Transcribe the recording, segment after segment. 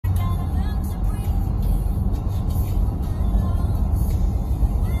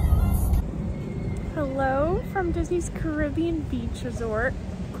from Disney's Caribbean Beach Resort.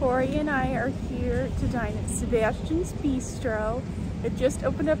 Corey and I are here to dine at Sebastian's Bistro. It just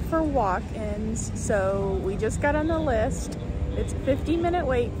opened up for walk-ins, so we just got on the list. It's a 15-minute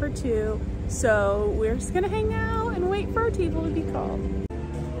wait for 2, so we're just gonna hang out and wait for our table to be called.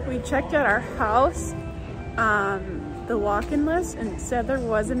 We checked out our house, the walk-in list, and it said there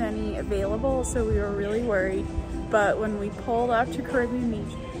wasn't any available, so we were really worried. But when we pulled up to Caribbean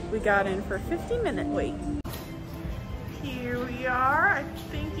Beach, we got in for a 15-minute wait. Here we are. I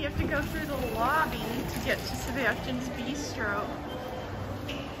think you have to go through the lobby to get to Sebastian's Bistro.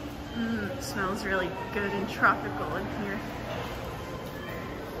 It smells really good and tropical in here.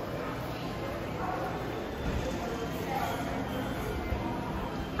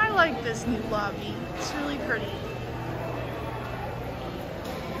 I like this new lobby. It's really pretty.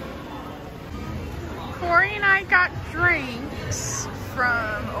 Corey and I got drinks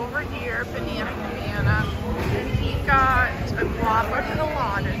from over here, Banana Cabana, and he got a Guava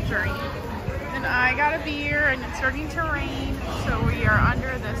colada drink, and I got a beer, and it's starting to rain, so we are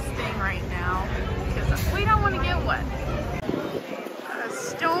under this thing right now because we don't want to get wet. A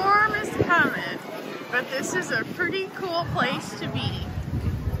storm is coming, but this is a pretty cool place to be.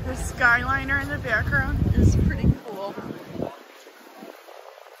 The Skyliner in the background is pretty cool.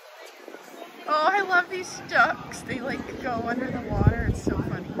 Oh, I love these ducks. They like go under the water. It's so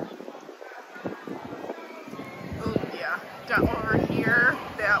funny. Oh yeah, down over here,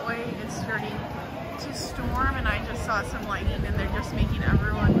 that way, it's starting to storm, and I just saw some lightning, and they're just making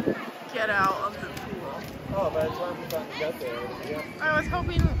everyone get out of the pool. Oh, by the time we got there, yeah. I was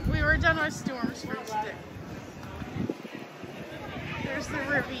hoping we were done with storms for today. There's the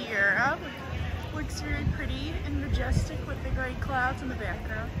Riviera. Looks very pretty and majestic with the gray clouds in the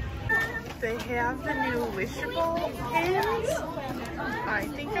background. They have the new wishable pins. I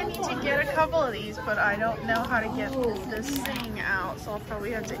think I need to get a couple of these, but I don't know how to get this thing out, so I'll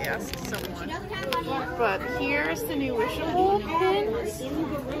probably have to ask someone. But here's the new wishable pins.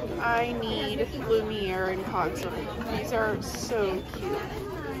 I need Lumiere and Cogswell. These are so cute.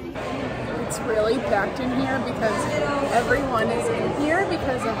 It's really packed in here because everyone is in here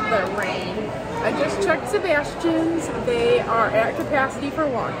because of the rain. I just checked Sebastian's. They are at capacity for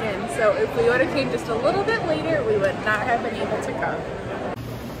walk-in, so if we would have came just a little bit later, we would not have been able to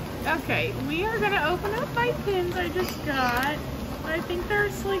come. Okay, we are gonna open up my pins I just got. I think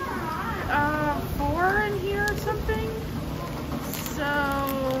there's like 4 in here or something. So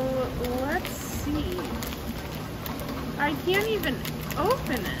let's see. I can't even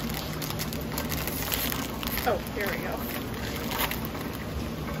open it. Oh, here we go.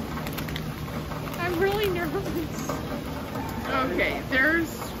 I'm really nervous. Okay, there's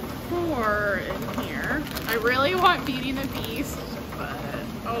 4 in here. I really want Beauty and the Beast, but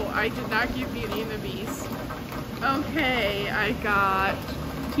oh, I did not get Beauty and the Beast. Okay, I got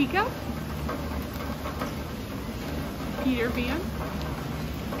Tika, Peter Pan,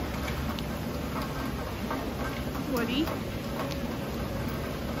 Woody,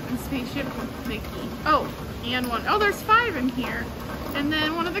 and Spaceship Mickey. Oh, and one. Oh, there's 5 in here. And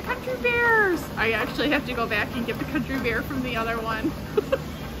then one of the country bears. I actually have to go back and get the country bear from the other one.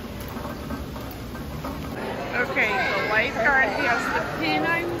 Okay, the lifeguard has the pin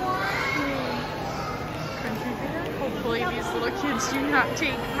I want. Country bear. Hopefully these little kids do not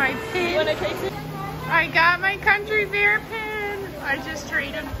take my pin. You want to taste it? I got my country bear pin. I just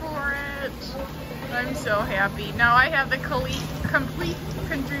traded for it. I'm so happy. Now I have the complete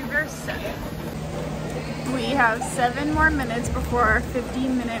country bear set. We have 7 more minutes before our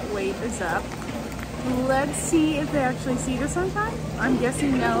 15-minute wait is up. Let's see if they actually see us on time. I'm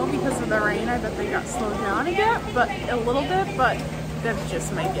guessing no because of the rain. I bet they got slowed down a little bit, but that's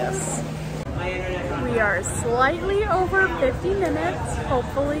just my guess. We are slightly over 50 minutes.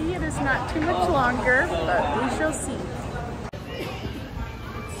 Hopefully it is not too much longer, but we shall see.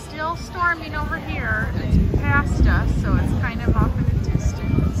 It's still storming over here. It's past us, so it's kind of off in the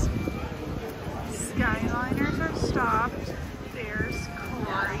distance. Skyliners are stopped. There's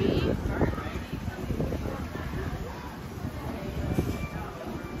Corey.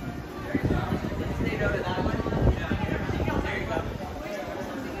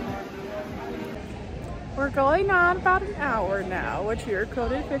 We're going on about an hour now, which we were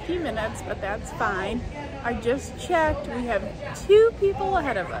quoted 50 minutes, but that's fine. I just checked. We have 2 people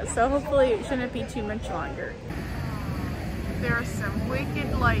ahead of us, so hopefully it shouldn't be too much longer. There's some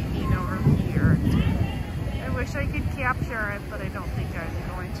wicked lightning over here. I wish I could capture it, but I don't think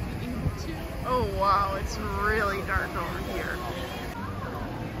I'm going to be able to. Oh wow, it's really dark over here.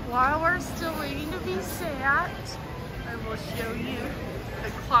 While we're still waiting to be sat, I will show you the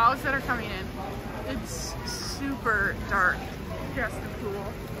clouds that are coming in. It's super dark past the pool.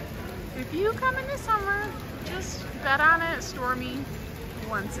 If you come in the summer, just bet on it stormy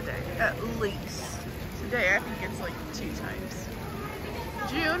once a day, at least. Today, I think it's like 2 times.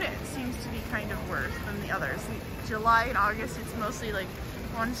 June, it seems to be kind of worse than the others. July and August, it's mostly like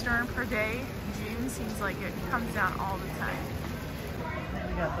 1 storm per day. June seems like it comes down all the time.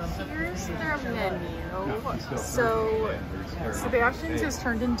 Here's their menu. So, Sebastian's has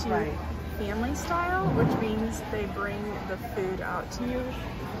turned into family style, which means they bring the food out to you.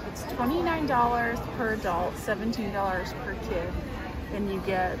 It's $29 per adult, $17 per kid, and you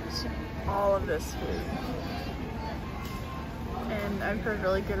get all of this food. And I've heard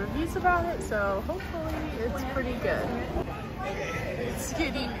really good reviews about it, so hopefully it's pretty good. It's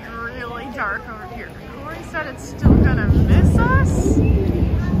getting really dark over here. Corey said it's still gonna miss us,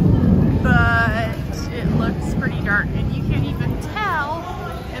 but it looks pretty dark, and you can't even tell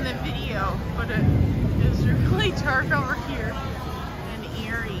in the video, but it is really dark over here and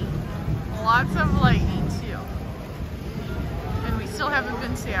eerie. Lots of lightning too. And we still haven't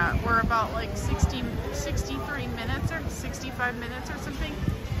been sat. We're about like 63 minutes or 65 minutes or something,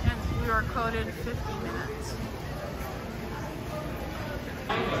 and we were quoted 50 minutes.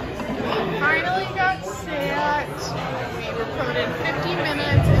 We finally got sat. We were quoted 50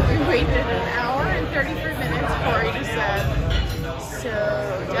 minutes and we waited an hour and 33 minutes, Corey just said. So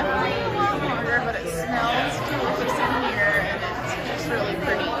definitely a lot longer, but it smells delicious in here and it's just really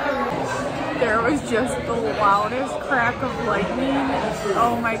pretty. There was just the loudest crack of lightning.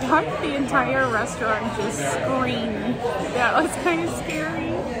 Oh my god, the entire restaurant just screamed. That was kind of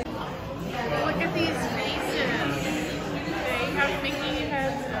scary. Look at these faces. They have Mickey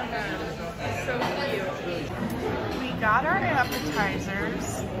heads on them. So cute. We got our appetizers.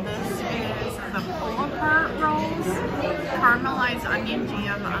 This is the pull-apart rolls, caramelized onion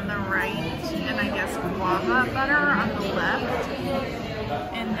jam on the right, and I guess guava butter on the left.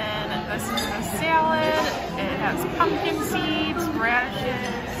 And then this is the salad. It has pumpkin seeds,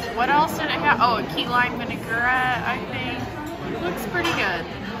 radishes. What else did it have? Oh, a key lime vinaigrette, I think. Looks pretty good.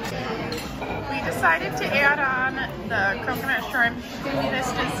 We decided to add on the coconut shrimp.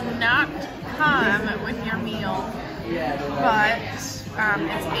 This does not come with your meal, but it's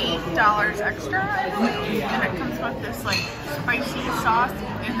 $8 extra, I believe. And it comes with this like spicy sauce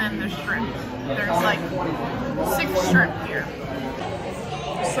and then the shrimp. There's like 6 shrimp here.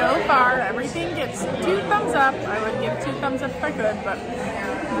 So far, everything gets 2 thumbs up. I would give 2 thumbs up if I could, but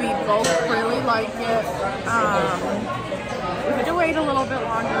we both really like it. We had to wait a little bit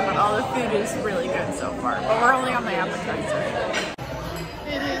longer, but all the food is really good so far. But we're only on the appetizer.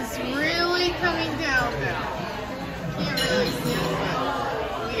 It is really coming down now. Can't really see it,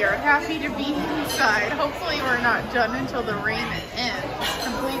 but we are happy to be inside. Hopefully we're not done until the rain ends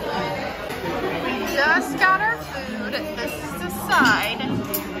completely. We just got our food. This is the side,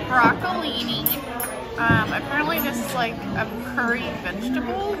 broccolini. Apparently this is like a curry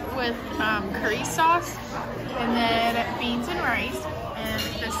vegetable with curry sauce, and then beans and rice, and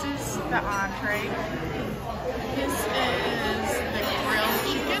this is the entree. This is the grilled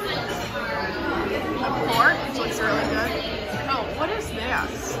chicken, the pork, which looks really good. Oh, what is that?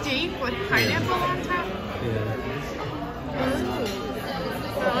 Steak with pineapple on top? Yeah. Ooh.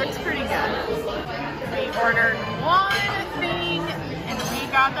 That looks pretty good. We ordered one thing and we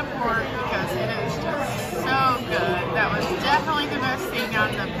got the pork because it is just so good. That was definitely the best thing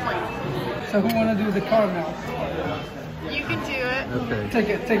on the plate. So who want to do the caramel? You can do it. Okay. Take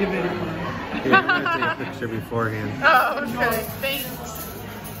a video. Here, I'm gonna take a picture beforehand. Oh, okay. Thanks.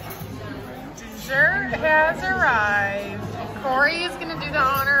 Dessert has arrived. Corey is going to do the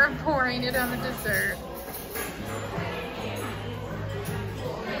honor of pouring it on the dessert.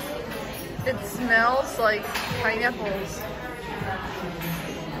 It smells like pineapples.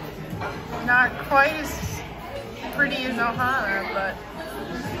 Not quite as pretty as Ohana, but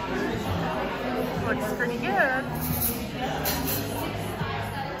looks pretty good.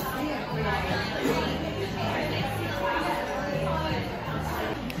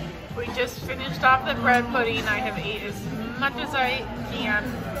 We just finished off the bread pudding. I have ate as much as I can.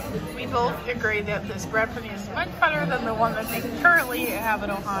 We both agree that this bread pudding is much better than the one that they currently have at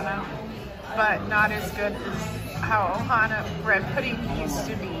Ohana, but not as good as how Ohana bread pudding used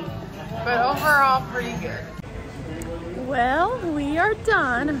to be. But overall, pretty good. Well, we are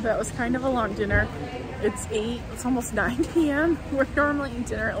done. That was kind of a long dinner. It's almost 9 p.m. We're normally eating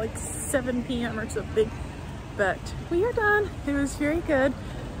dinner at like 7 p.m. or something, but we are done. It was very good.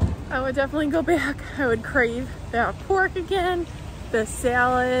 I would definitely go back. I would crave that pork again, the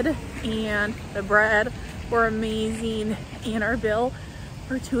salad, and the bread. were amazing, and our bill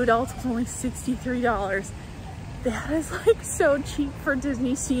for 2 adults was only $63. That is like so cheap for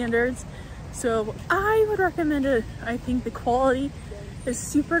Disney standards. So I would recommend it. I think the quality is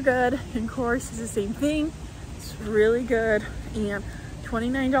super good, and course is the same thing. It's really good, and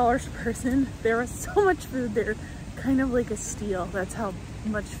 $29 per person. There was so much food there, kind of like a steal. That's how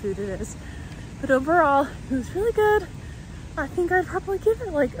much food it is. But overall, it was really good. I think I'd probably give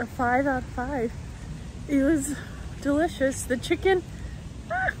it like a 5 out of 5. It was delicious. The chicken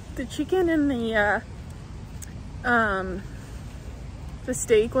and the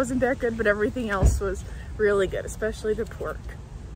steak wasn't that good, but everything else was really good, especially the pork.